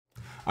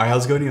All right,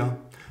 how's it going, y'all?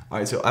 All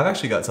right, so I've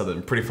actually got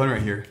something pretty fun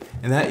right here,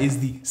 and that is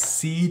the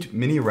Seed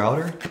Mini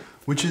Router,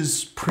 which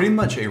is pretty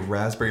much a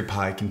Raspberry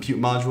Pi compute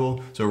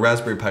module, so a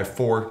Raspberry Pi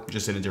 4,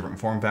 just in a different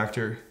form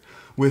factor,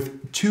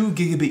 with 2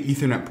 gigabit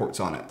Ethernet ports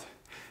on it.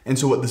 And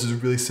so what this is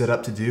really set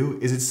up to do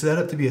is it's set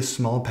up to be a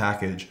small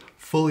package,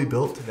 fully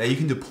built, that you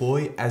can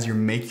deploy as your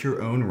make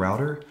your own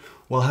router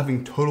while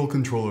having total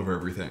control over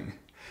everything.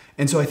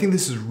 And so I think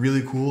this is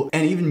really cool,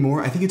 and even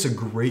more, I think it's a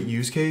great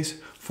use case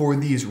for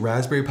these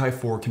Raspberry Pi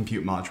 4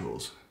 compute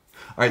modules.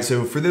 All right,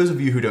 so for those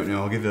of you who don't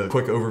know, I'll give a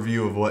quick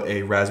overview of what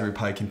a Raspberry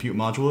Pi compute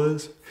module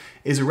is.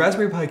 A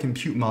Raspberry Pi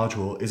compute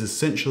module is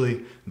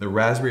essentially the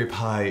Raspberry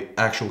Pi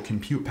actual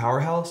compute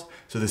powerhouse,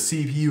 so the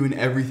CPU and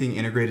everything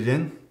integrated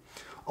in,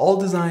 all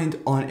designed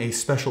on a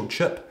special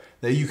chip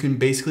that you can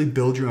basically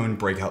build your own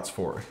breakouts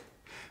for.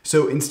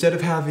 So instead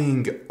of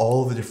having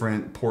all the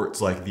different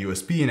ports like the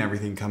USB and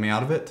everything coming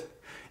out of it,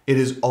 it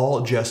is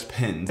all just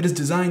pins. It is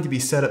designed to be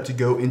set up to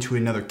go into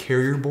another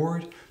carrier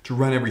board to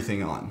run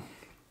everything on.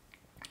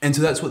 And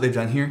so that's what they've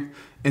done here.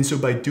 And so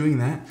by doing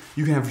that,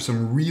 you can have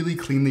some really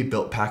cleanly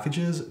built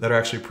packages that are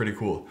actually pretty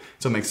cool.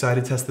 So I'm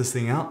excited to test this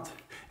thing out,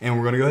 and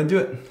we're gonna go ahead and do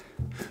it.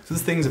 So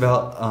this thing's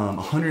about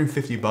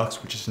 150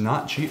 bucks, which is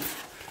not cheap,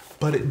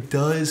 but it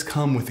does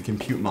come with a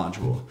compute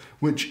module,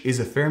 which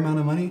is a fair amount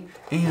of money,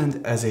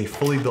 and as a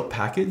fully built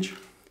package,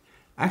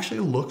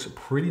 actually looks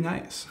pretty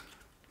nice.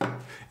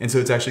 And so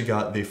it's actually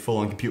got the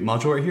full-on compute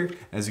module right here.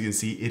 As you can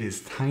see, it is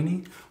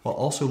tiny while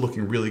also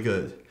looking really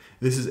good.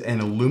 This is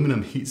an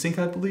aluminum heatsink,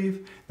 I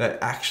believe, that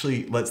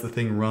actually lets the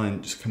thing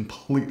run just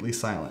completely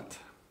silent.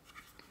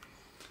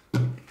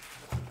 And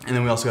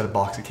then we also got a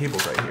box of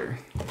cables right here.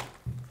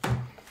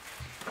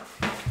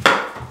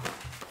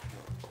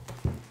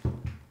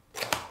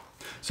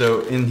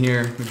 So in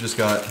here, we've just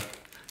got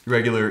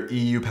regular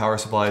EU power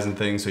supplies and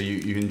things, so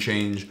you can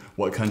change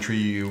what country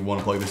you want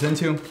to plug this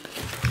into,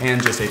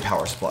 and just a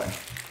power supply.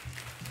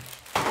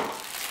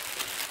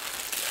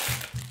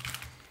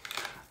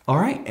 All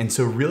right, and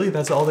so really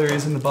that's all there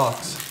is in the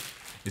box.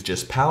 It's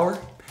just power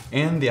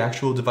and the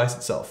actual device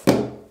itself.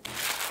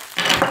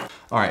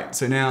 All right,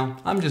 so now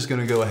I'm just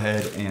gonna go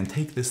ahead and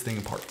take this thing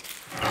apart.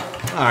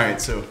 All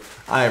right, so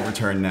I have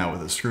returned now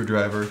with a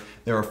screwdriver.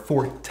 There are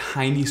 4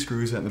 tiny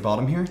screws at the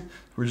bottom here.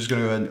 We're just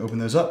gonna go ahead and open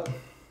those up.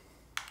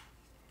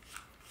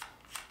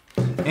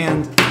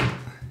 And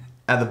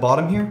at the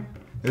bottom here,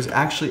 there's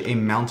actually a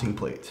mounting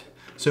plate.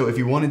 So if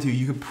you wanted to,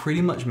 you could pretty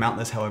much mount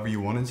this however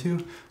you wanted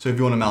to. So if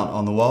you want to mount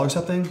on the wall or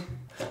something,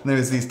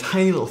 there's these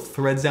tiny little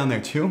threads down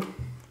there too,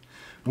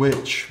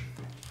 which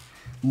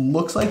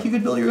looks like you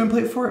could build your own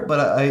plate for it,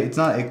 but it's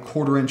not a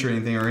 1/4 inch or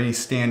anything, or any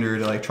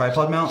standard like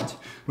tripod mount,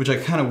 which I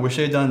kind of wish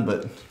I had done,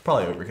 but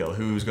probably overkill.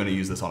 Who's going to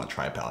use this on a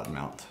tripod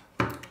mount?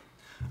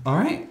 All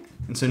right,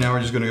 and so now we're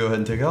just going to go ahead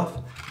and take it off.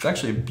 It's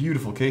actually a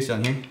beautiful case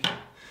down here.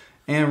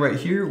 And right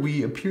here,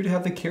 we appear to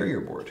have the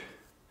carrier board.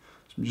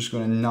 So I'm just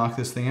going to knock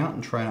this thing out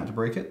and try not to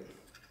break it.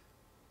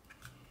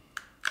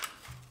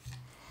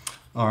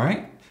 All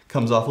right,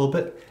 comes off a little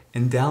bit.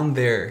 And down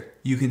there,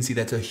 you can see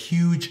that's a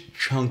huge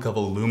chunk of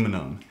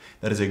aluminum.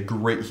 That is a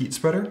great heat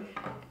spreader.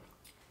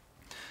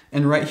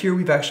 And right here,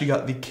 we've actually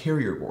got the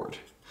carrier board.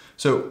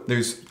 So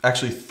there's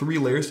actually 3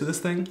 layers to this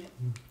thing.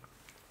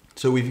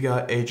 So we've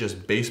got a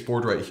just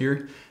baseboard right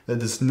here that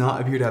does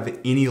not appear to have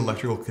any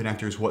electrical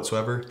connectors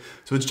whatsoever.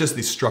 So it's just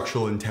the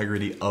structural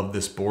integrity of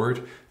this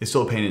board. They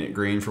still painted it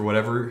green for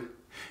whatever.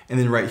 And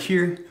then right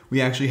here,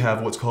 we actually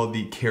have what's called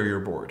the carrier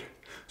board.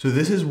 So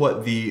this is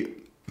what the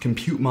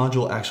compute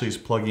module actually is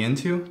plugging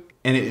into,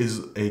 and it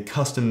is a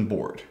custom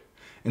board.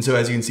 And so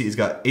as you can see, it's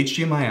got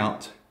HDMI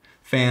out,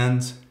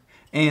 fans,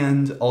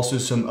 and also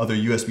some other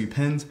USB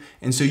pins.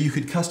 And so you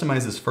could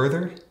customize this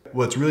further.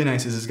 What's really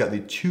nice is it's got the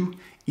 2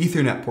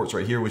 Ethernet ports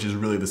right here, which is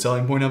really the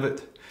selling point of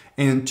it,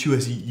 and 2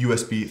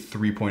 USB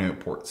 3.0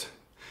 ports.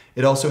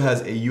 It also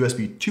has a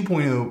USB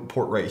 2.0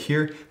 port right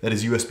here that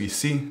is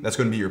USB-C. That's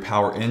going to be your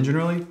power in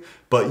generally,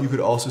 but you could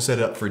also set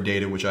it up for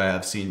data, which I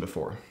have seen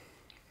before.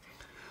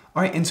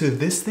 All right, and so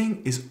this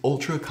thing is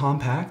ultra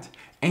compact,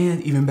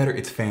 and even better,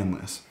 it's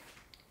fanless.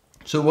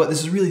 So what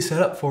this is really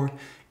set up for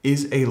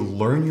is a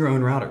learn your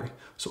own router.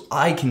 So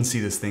I can see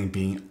this thing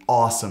being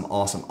awesome,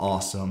 awesome,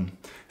 awesome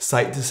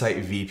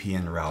site-to-site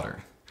VPN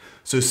router.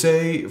 So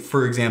say,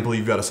 for example,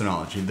 you've got a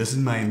Synology. This is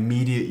my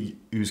immediate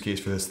use case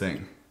for this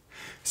thing.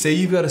 Say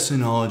you've got a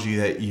Synology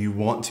that you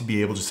want to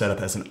be able to set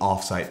up as an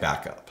offsite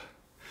backup.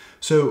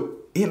 So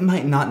it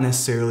might not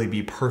necessarily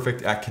be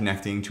perfect at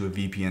connecting to a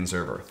VPN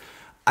server.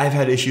 I've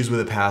had issues with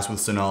the past with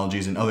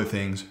Synologies and other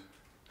things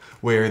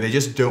where they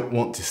just don't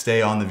want to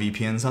stay on the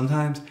VPN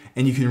sometimes,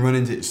 and you can run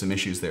into some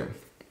issues there.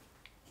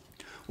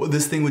 What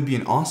this thing would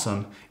be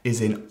awesome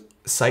is a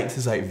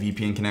site-to-site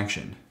VPN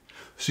connection.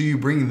 So you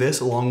bring this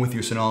along with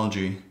your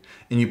Synology,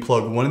 and you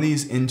plug one of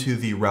these into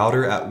the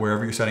router at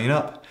wherever you're setting it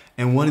up,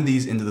 and one of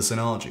these into the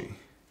Synology.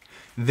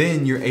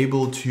 Then you're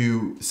able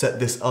to set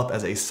this up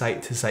as a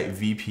site-to-site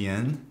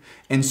VPN,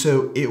 and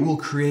so it will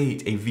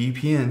create a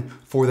VPN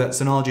for that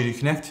Synology to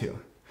connect to.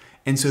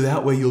 And so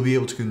that way you'll be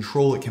able to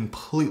control it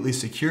completely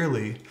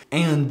securely.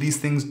 And these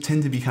things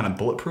tend to be kind of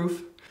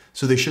bulletproof,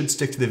 so they should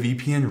stick to the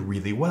VPN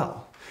really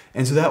well.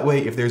 And so that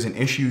way, if there's an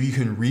issue, you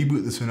can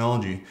reboot the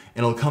Synology and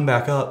it'll come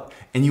back up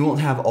and you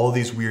won't have all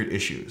these weird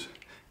issues.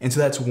 And so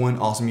that's one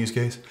awesome use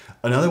case.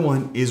 Another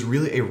one is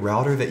really a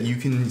router that you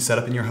can set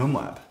up in your home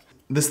lab.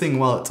 This thing,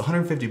 while it's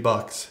 150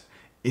 bucks,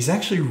 is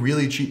actually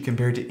really cheap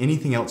compared to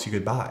anything else you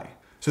could buy.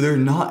 So there are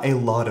not a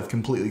lot of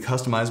completely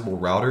customizable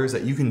routers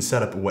that you can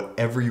set up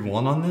whatever you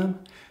want on them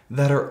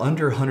that are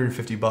under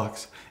 150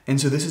 bucks. And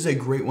so this is a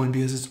great one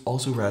because it's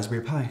also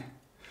Raspberry Pi.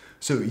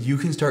 So you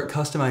can start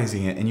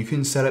customizing it and you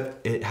can set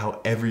up it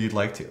however you'd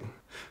like to.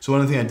 So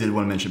one other thing I did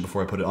want to mention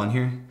before I put it on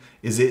here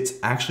is it's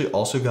actually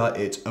also got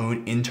its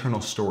own internal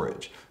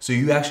storage. So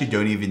you actually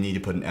don't even need to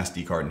put an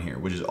SD card in here,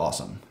 which is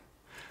awesome.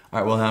 All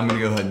right, well now I'm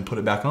gonna go ahead and put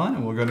it back on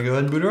and we're gonna go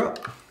ahead and boot her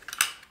up.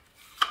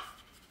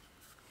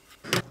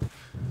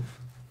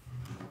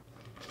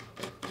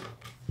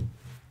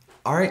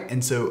 All right,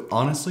 and so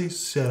honestly,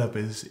 setup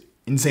is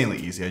insanely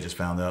easy, I just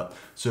found out.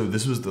 So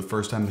this was the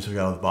first time I took it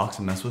out of the box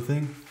and messed with the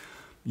thing.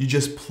 You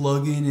just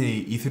plug in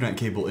a Ethernet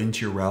cable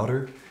into your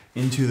router,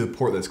 into the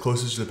port that's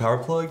closest to the power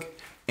plug,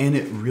 and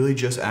it really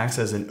just acts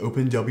as an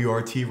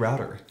OpenWRT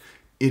router.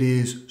 It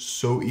is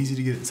so easy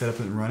to get it set up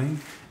and running.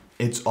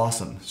 It's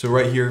awesome. So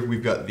right here,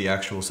 we've got the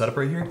actual setup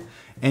right here,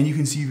 and you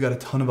can see you've got a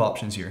ton of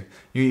options here.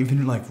 You can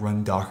even like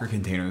run Docker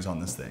containers on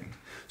this thing.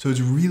 So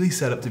it's really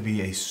set up to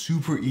be a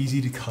super easy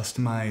to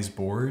customize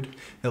board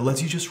that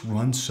lets you just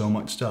run so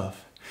much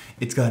stuff.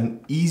 It's got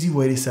an easy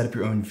way to set up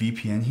your own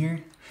VPN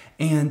here,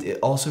 and it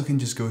also can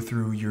just go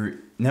through your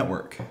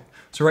network.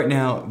 So right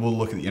now, we'll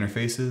look at the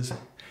interfaces.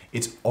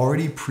 It's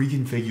already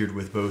pre-configured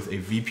with both a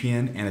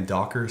VPN and a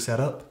Docker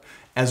setup,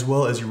 as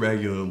well as your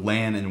regular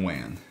LAN and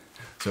WAN.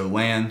 So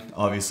LAN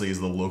obviously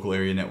is the local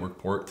area network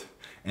port,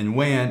 and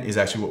WAN is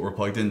actually what we're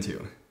plugged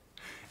into.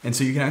 And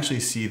so you can actually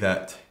see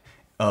that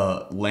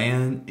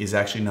LAN is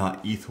actually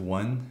not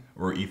ETH1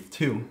 or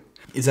ETH2.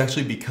 It's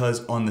actually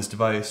because on this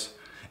device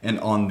and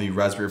on the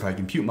Raspberry Pi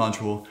compute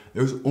module,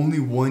 there's only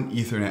one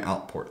Ethernet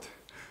out port.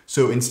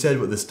 So instead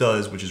what this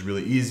does, which is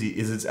really easy,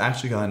 is it's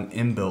actually got an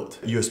inbuilt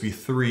USB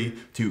 3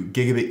 to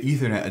gigabit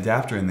Ethernet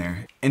adapter in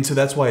there. And so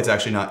that's why it's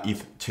actually not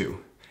ETH2.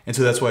 And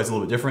so that's why it's a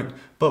little bit different,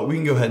 but we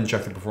can go ahead and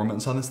check the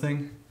performance on this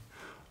thing.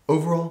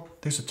 Overall,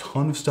 there's a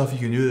ton of stuff you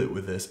can do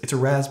with this. It's a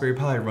Raspberry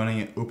Pi running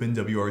at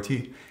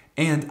OpenWRT.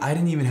 And I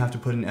didn't even have to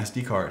put an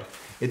SD card.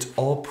 It's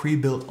all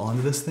pre-built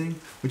onto this thing,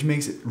 which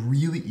makes it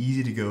really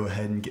easy to go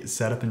ahead and get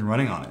set up and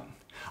running on it.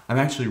 I'm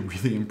actually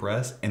really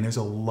impressed, and there's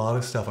a lot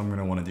of stuff I'm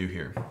gonna wanna do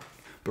here.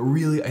 But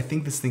really, I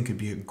think this thing could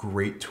be a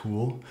great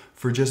tool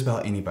for just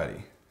about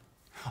anybody.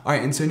 All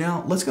right, and so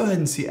now let's go ahead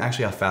and see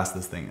actually how fast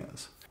this thing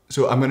is.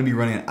 So I'm gonna be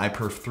running an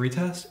iPerf3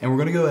 test, and we're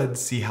gonna go ahead and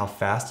see how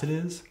fast it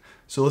is.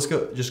 So let's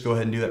just go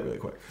ahead and do that really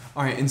quick.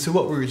 All right, and so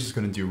what we're just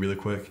gonna do really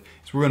quick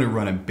is we're gonna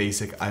run a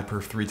basic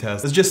iPerf3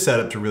 test. It's just set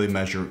up to really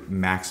measure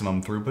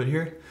maximum throughput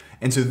here.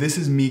 And so this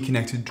is me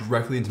connected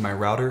directly into my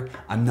router.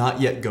 I'm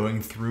not yet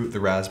going through the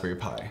Raspberry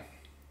Pi.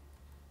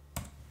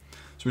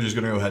 So we're just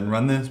gonna go ahead and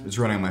run this. It's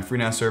running on my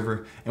FreeNAS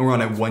server, and we're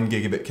on a 1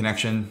 gigabit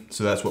connection,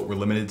 so that's what we're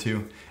limited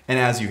to. And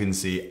as you can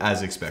see,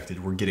 as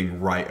expected, we're getting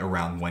right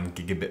around 1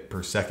 gigabit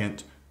per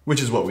second,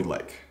 which is what we'd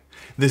like.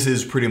 This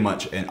is pretty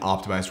much an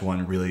optimized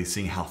one, really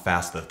seeing how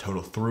fast the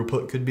total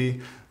throughput could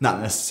be, not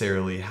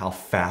necessarily how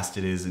fast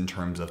it is in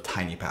terms of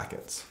tiny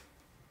packets.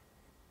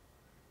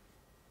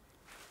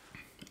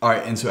 All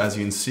right, and so as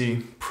you can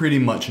see, pretty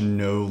much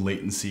no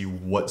latency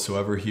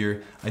whatsoever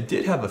here. I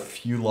did have a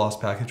few lost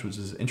packets, which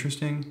is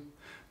interesting,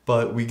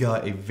 but we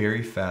got a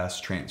very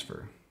fast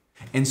transfer.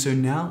 And so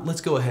now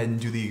let's go ahead and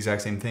do the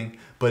exact same thing,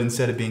 but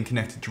instead of being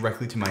connected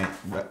directly to my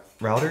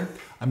router,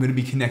 I'm gonna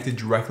be connected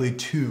directly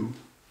to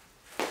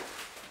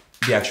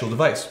the actual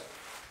device.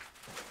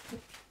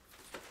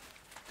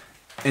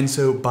 And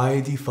so by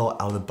default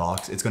out of the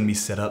box, it's gonna be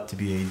set up to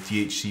be a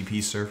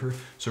DHCP server.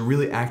 So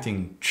really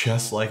acting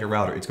just like a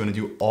router. It's gonna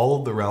do all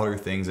of the router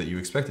things that you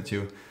expect it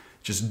to,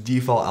 just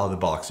default out of the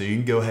box. So you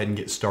can go ahead and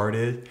get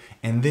started,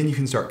 and then you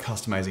can start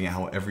customizing it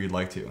however you'd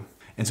like to.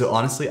 And so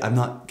honestly, I've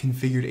not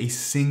configured a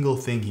single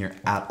thing here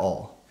at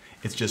all.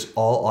 It's just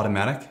all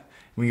automatic.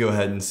 We can go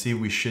ahead and see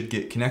we should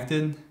get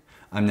connected.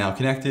 I'm now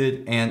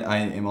connected, and I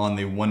am on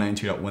the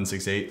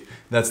 192.168.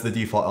 That's the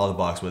default out of the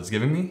box what it's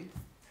giving me.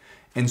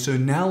 And so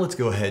now let's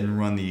go ahead and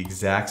run the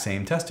exact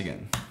same test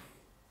again.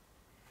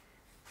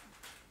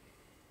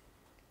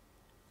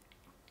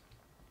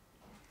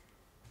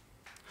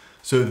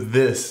 So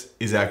this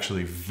is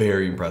actually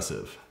very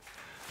impressive.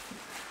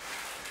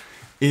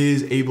 It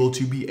is able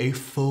to be a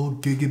full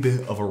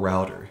gigabit of a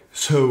router.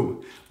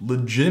 So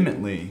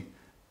legitimately,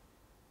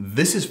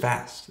 this is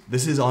fast.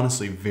 This is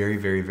honestly very,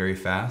 very, very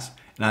fast.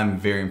 And I'm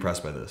very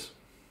impressed by this.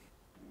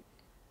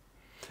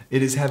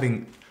 It is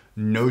having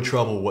no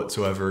trouble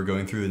whatsoever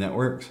going through the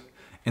networks.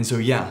 And so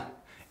yeah,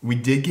 we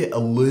did get a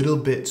little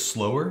bit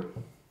slower,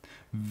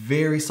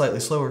 very slightly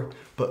slower,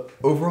 but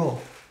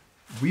overall,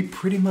 we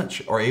pretty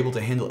much are able to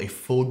handle a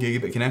full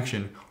gigabit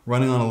connection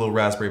running on a little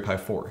Raspberry Pi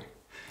 4.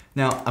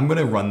 Now, I'm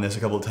gonna run this a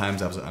couple of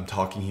times as I'm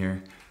talking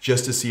here,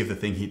 just to see if the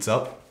thing heats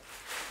up.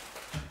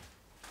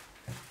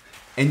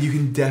 And you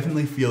can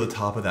definitely feel the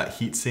top of that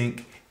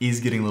heatsink is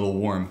getting a little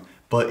warm,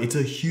 but it's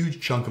a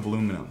huge chunk of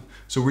aluminum.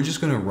 So we're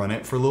just gonna run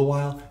it for a little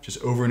while, just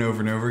over and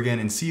over and over again,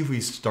 and see if we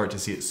start to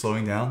see it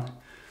slowing down.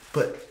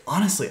 But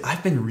honestly,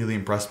 I've been really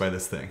impressed by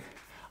this thing.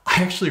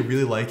 I actually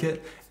really like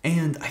it,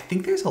 and I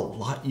think there's a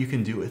lot you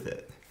can do with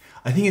it.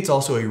 I think it's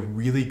also a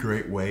really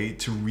great way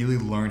to really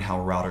learn how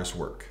routers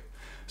work.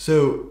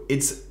 So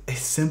it's a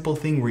simple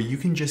thing where you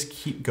can just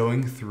keep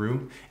going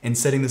through and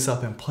setting this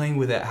up and playing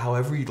with it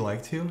however you'd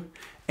like to,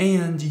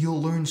 and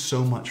you'll learn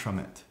so much from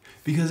it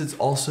because it's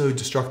also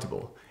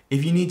destructible.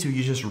 If you need to,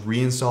 you just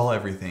reinstall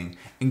everything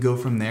and go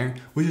from there,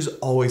 which is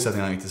always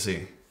something I like to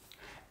see.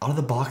 Out of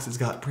the box, it's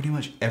got pretty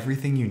much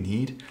everything you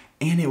need,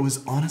 and it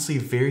was honestly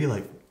very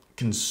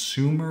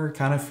consumer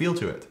kind of feel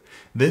to it.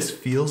 This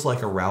feels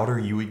like a router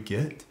you would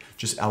get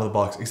just out of the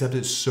box, except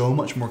it's so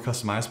much more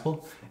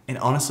customizable and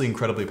honestly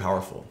incredibly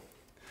powerful.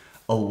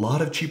 A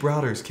lot of cheap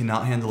routers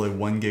cannot handle a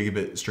 1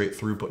 gigabit straight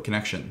throughput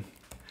connection.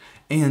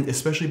 And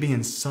especially being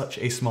in such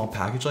a small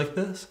package like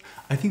this,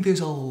 I think there's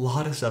a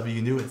lot of stuff you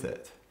can do with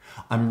it.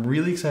 I'm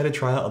really excited to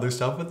try out other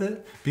stuff with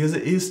it because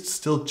it is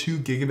still 2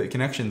 gigabit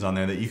connections on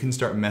there that you can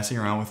start messing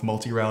around with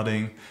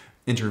multi-routing,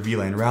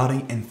 inter-VLAN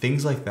routing, and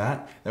things like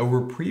that that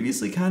were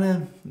previously kind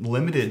of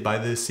limited by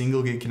the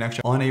single gig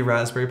connection on a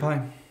Raspberry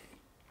Pi.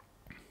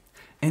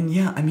 And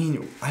yeah, I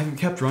mean, I've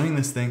kept running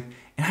this thing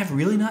and I've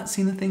really not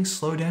seen the thing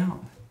slow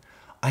down.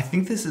 I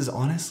think this is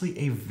honestly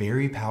a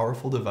very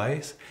powerful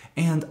device,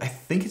 and I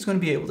think it's going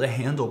to be able to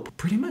handle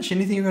pretty much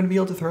anything you're going to be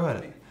able to throw at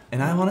it.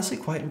 And I'm honestly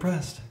quite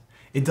impressed.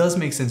 It does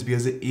make sense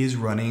because it is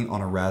running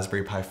on a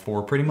Raspberry Pi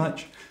 4 pretty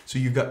much, so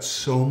you've got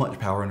so much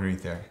power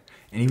underneath there.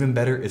 And even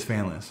better, it's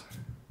fanless.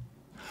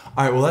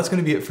 Alright, well that's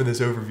going to be it for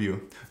this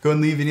overview. Go and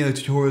leave any other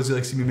tutorials you'd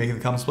like to see me make in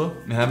the comments below,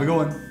 and have a good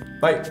one.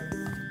 Bye!